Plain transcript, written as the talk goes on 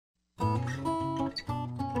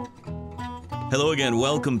Hello again.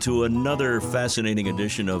 Welcome to another fascinating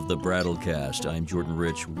edition of the Brattlecast. I'm Jordan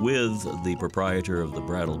Rich with the proprietor of the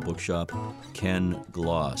Brattle Bookshop, Ken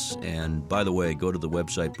Gloss. And by the way, go to the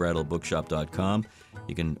website brattlebookshop.com.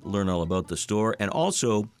 You can learn all about the store and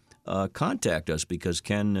also contact us because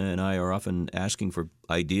Ken and I are often asking for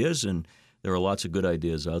ideas, and there are lots of good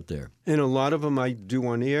ideas out there. And a lot of them I do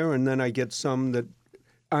on air, and then I get some that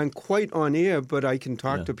aren't quite on air, but I can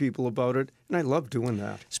talk to people about it, and I love doing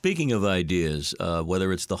that. Speaking of ideas,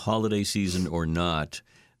 whether it's the holiday season or not,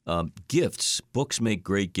 gifts, books make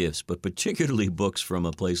great gifts, but particularly books from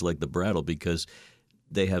a place like the Brattle because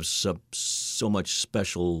they have so much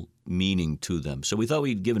special meaning to them. So we thought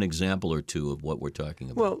we'd give an example or two of what we're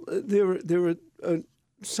talking about. Well, there are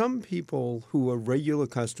some people who are regular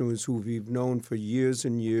customers who we've known for years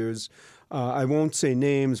and years. I won't say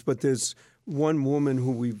names, but there's one woman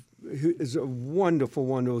who is a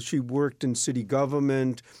wonderful. She worked in city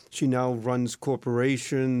government. She now runs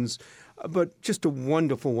corporations, but just a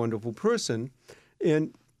wonderful, wonderful person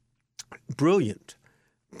and brilliant.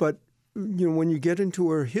 But when you get into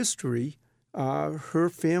her history, her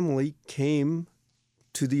family came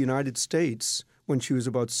to the United States when she was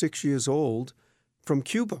about 6 years old from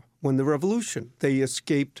Cuba when the revolution. They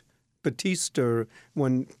escaped Batista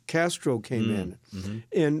when Castro came in. Mm-hmm.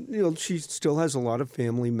 And, she still has a lot of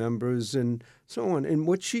family members and so on. And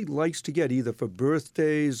what she likes to get, either for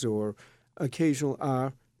birthdays or occasional,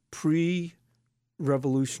 are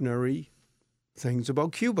pre-revolutionary things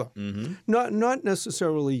about Cuba. Mm-hmm. Not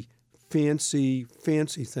necessarily fancy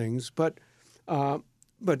things, but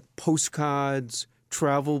postcards,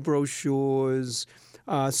 travel brochures,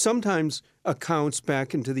 sometimes accounts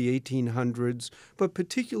back into the 1800s, but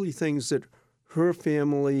particularly things that her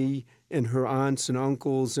family and her aunts and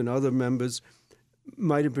uncles and other members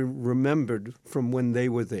might have been remembered from when they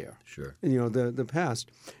were there. Sure. The past.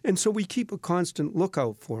 And so we keep a constant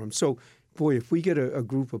lookout for them. So, boy, if we get a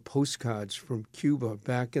group of postcards from Cuba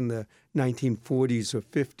back in the 1940s or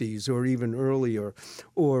 50s or even earlier,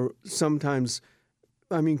 or sometimes,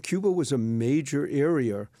 Cuba was a major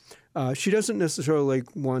area. She doesn't necessarily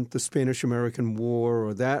want the Spanish-American War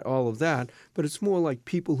or all of that, but it's more like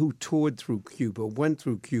people who toured through Cuba, went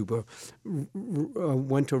through Cuba,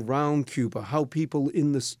 went around Cuba, how people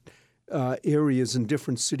in the areas in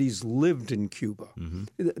different cities lived in Cuba.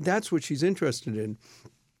 Mm-hmm. That's what she's interested in.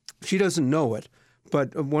 She doesn't know it,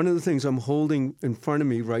 but one of the things I'm holding in front of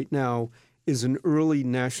me right now is an early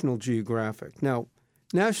National Geographic. Now,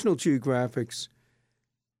 National Geographics,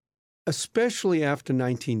 especially after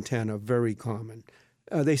 1910, are very common.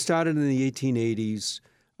 They started in the 1880s,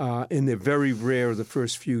 and they're very rare the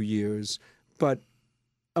first few years. But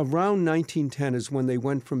around 1910 is when they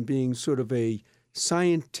went from being sort of a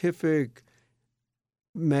scientific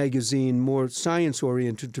magazine, more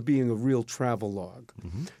science-oriented, to being a real travel log.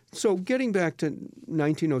 Mm-hmm. So getting back to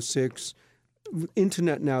 1906,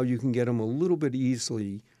 Internet now, you can get them a little bit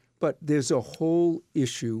easily, but there's a whole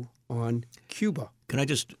issue on Cuba. Can I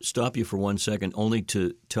just stop you for 1 second, only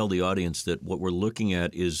to tell the audience that what we're looking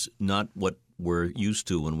at is not what we're used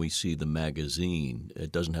to when we see the magazine.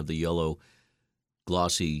 It doesn't have the yellow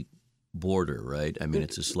glossy border, right?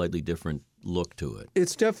 It's a slightly different look to it.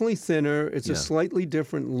 It's definitely thinner. It's a slightly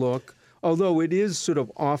different look, although it is sort of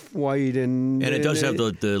off-white. And it does have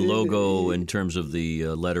the logo in terms of the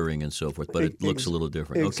lettering and so forth, but it looks a little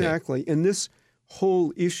different. Exactly. Okay. And this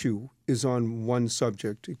whole issue is on one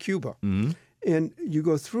subject, Cuba. Mm-hmm. And you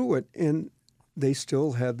go through it, and they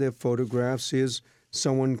still have their photographs. Here's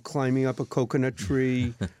someone climbing up a coconut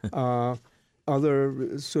tree,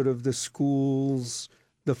 other sort of the schools,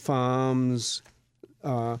 the farms.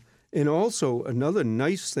 And also another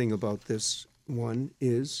nice thing about this one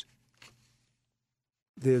is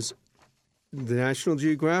there's the National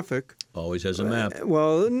Geographic. Always has a map.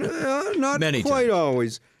 Not Many quite times.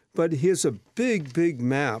 Always. But here's a big, big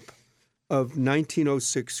map of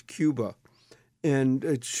 1906 Cuba. And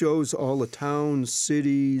it shows all the towns,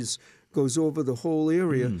 cities, goes over the whole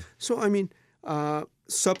area. Mm. So,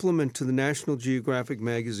 supplement to the National Geographic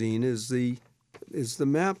magazine is the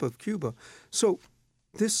map of Cuba. So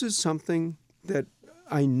this is something that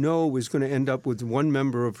I know is going to end up with one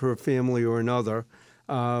member of her family or another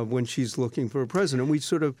when she's looking for a president. We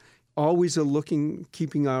sort of always are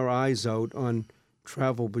keeping our eyes out on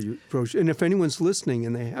travel brochures. And if anyone's listening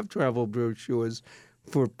and they have travel brochures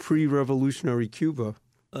for pre-revolutionary Cuba.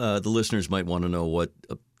 The listeners might want to know what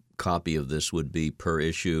a copy of this would be per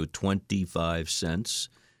issue, 25 cents,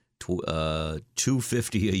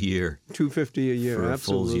 $2.50 a year. $2.50 a year, for absolutely. a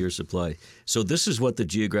full year supply. So this is what the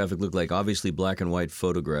Geographic looked like. Obviously, black and white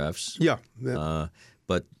photographs. Yeah.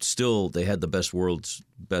 But still, they had the world's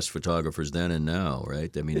best photographers then and now,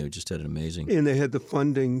 right? I mean, they just had an amazing... And they had the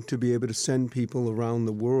funding to be able to send people around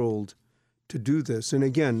the world to do this. And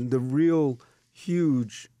again, the real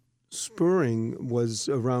huge spurring was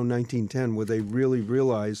around 1910, where they really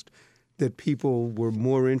realized that people were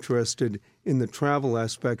more interested in the travel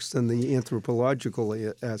aspects than the anthropological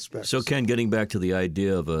aspects. So, Ken, getting back to the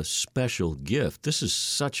idea of a special gift, this is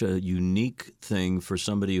such a unique thing for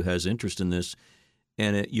somebody who has interest in this,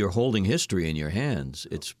 and you're holding history in your hands.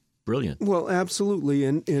 It's brilliant. Well, absolutely.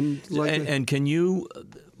 And can you...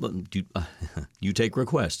 you take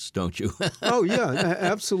requests, don't you? Oh, yeah,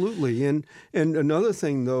 absolutely. And another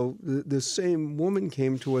thing, though, the same woman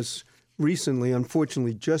came to us recently,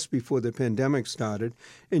 unfortunately, just before the pandemic started,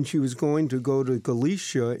 and she was going to go to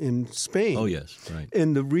Galicia in Spain. Oh, yes, right.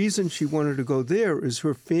 And the reason she wanted to go there is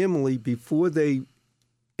her family, before they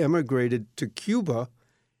emigrated to Cuba,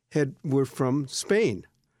 were from Spain.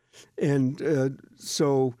 And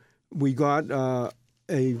so we got a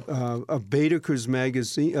Baedeker's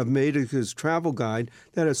magazine, a Baedeker's travel guide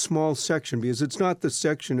that had a small section, because it's not the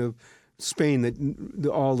section of Spain that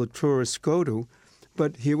all the tourists go to,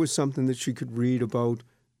 but here was something that she could read about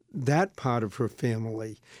that part of her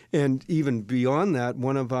family. And even beyond that,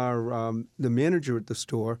 one of our, the manager at the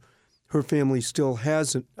store, her family still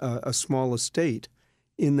has a small estate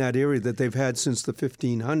in that area that they've had since the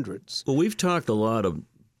 1500s. Well, we've talked a lot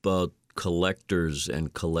about collectors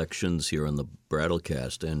and collections here on the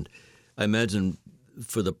Brattlecast, and I imagine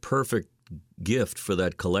for the perfect gift for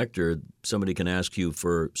that collector, somebody can ask you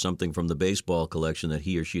for something from the baseball collection that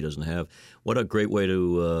he or she doesn't have. What a great way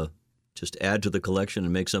to just add to the collection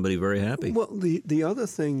and make somebody very happy. Well, the other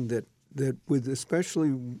thing that with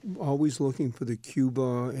especially always looking for the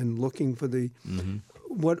Cuba and looking for the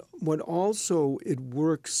what also it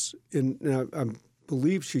works in, I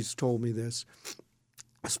believe she's told me this,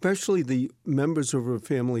 especially the members of her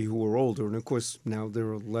family who are older, and of course now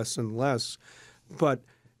there are less and less, but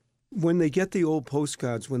when they get the old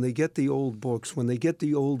postcards, when they get the old books, when they get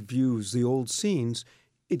the old views, the old scenes,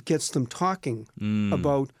 it gets them talking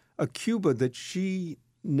about a Cuba that she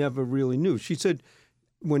never really knew. She said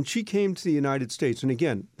when she came to the United States, and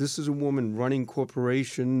again, this is a woman running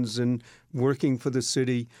corporations and working for the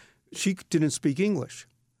city, she didn't speak English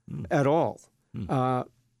at all.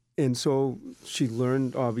 And so she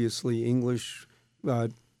learned, obviously, English,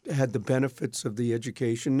 had the benefits of the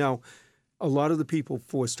education. Now, a lot of the people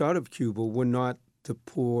forced out of Cuba were not the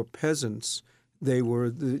poor peasants. They were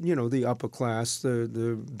the upper class,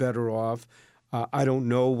 the better off. I don't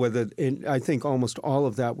know whether, and I think almost all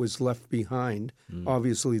of that was left behind.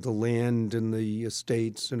 Obviously, the land and the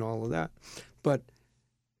estates and all of that. But,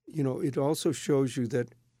 it also shows you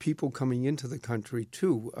that people coming into the country,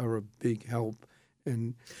 too, are a big help.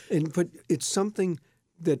 But it's something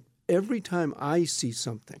that every time I see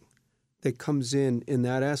something that comes in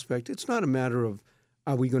that aspect, it's not a matter of,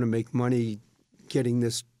 are we going to make money getting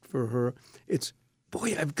this for her? It's,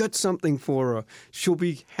 boy, I've got something for her. She'll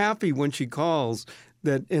be happy when she calls,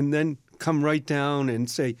 and then come right down and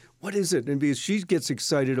say, what is it? And because she gets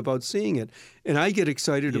excited about seeing it, and I get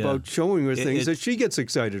excited about showing her things that she gets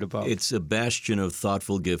excited about. It's a bastion of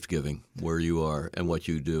thoughtful gift giving where you are and what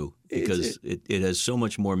you do, because it has so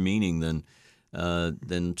much more meaning than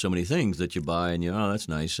so many things that you buy and that's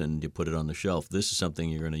nice, and you put it on the shelf. This is something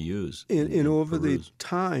you're going to use. And over the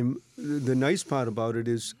time, the nice part about it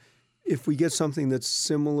is if we get something that's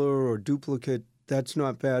similar or duplicate, that's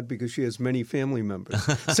not bad because she has many family members.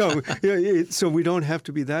 So we don't have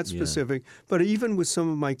to be that specific. Yeah. But even with some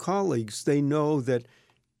of my colleagues, they know that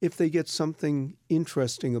if they get something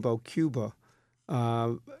interesting about Cuba,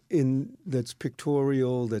 that's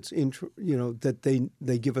pictorial, that's that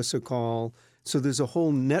they give us a call. So there's a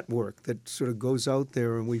whole network that sort of goes out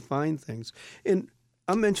there, and we find things. And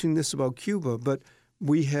I'm mentioning this about Cuba, but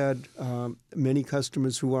we had many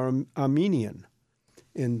customers who are Armenian,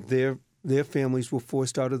 and their families were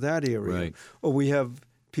forced out of that area. Right. Or we have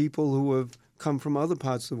people who have come from other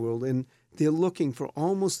parts of the world, and they're looking for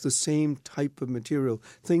almost the same type of material,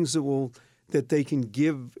 things that they can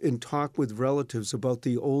give and talk with relatives about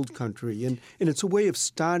the old country. And it's a way of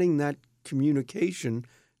starting that communication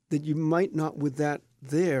that you might not with that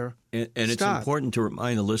there. And it's important to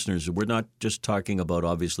remind the listeners that we're not just talking about,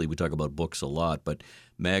 obviously we talk about books a lot, but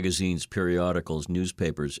magazines, periodicals,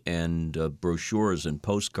 newspapers, and brochures and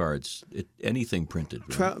postcards, anything printed.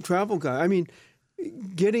 Right? Travel guide. I mean,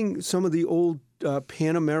 getting some of the old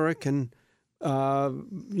Pan American,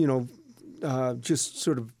 just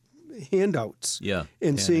sort of handouts. Yeah.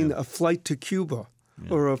 And seeing a flight to Cuba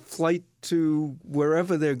or a flight to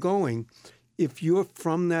wherever they're going. If you're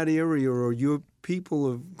from that area or you're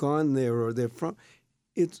people have gone there or they're from.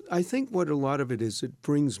 I think what a lot of it is, it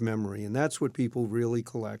brings memory, and that's what people really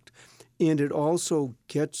collect. And it also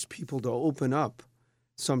gets people to open up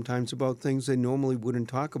sometimes about things they normally wouldn't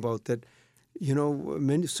talk about. That,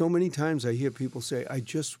 so many times I hear people say, I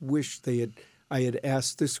just wish I had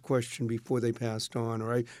asked this question before they passed on,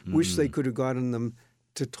 or I wish they could have gotten them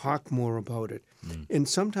to talk more about it. And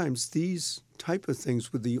sometimes these type of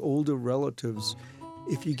things with the older relatives,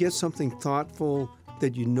 if you get something thoughtful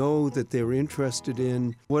that you know that they're interested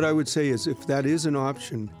in, what I would say is, if that is an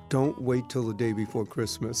option, don't wait till the day before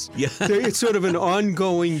Christmas. Yeah. It's sort of an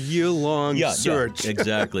ongoing year-long search. Yeah,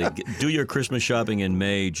 exactly. Do your Christmas shopping in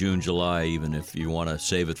May, June, July, even if you want to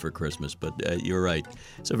save it for Christmas. But you're right.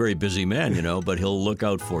 He's a very busy man, but he'll look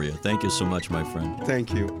out for you. Thank you so much, my friend.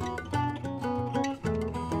 Thank you.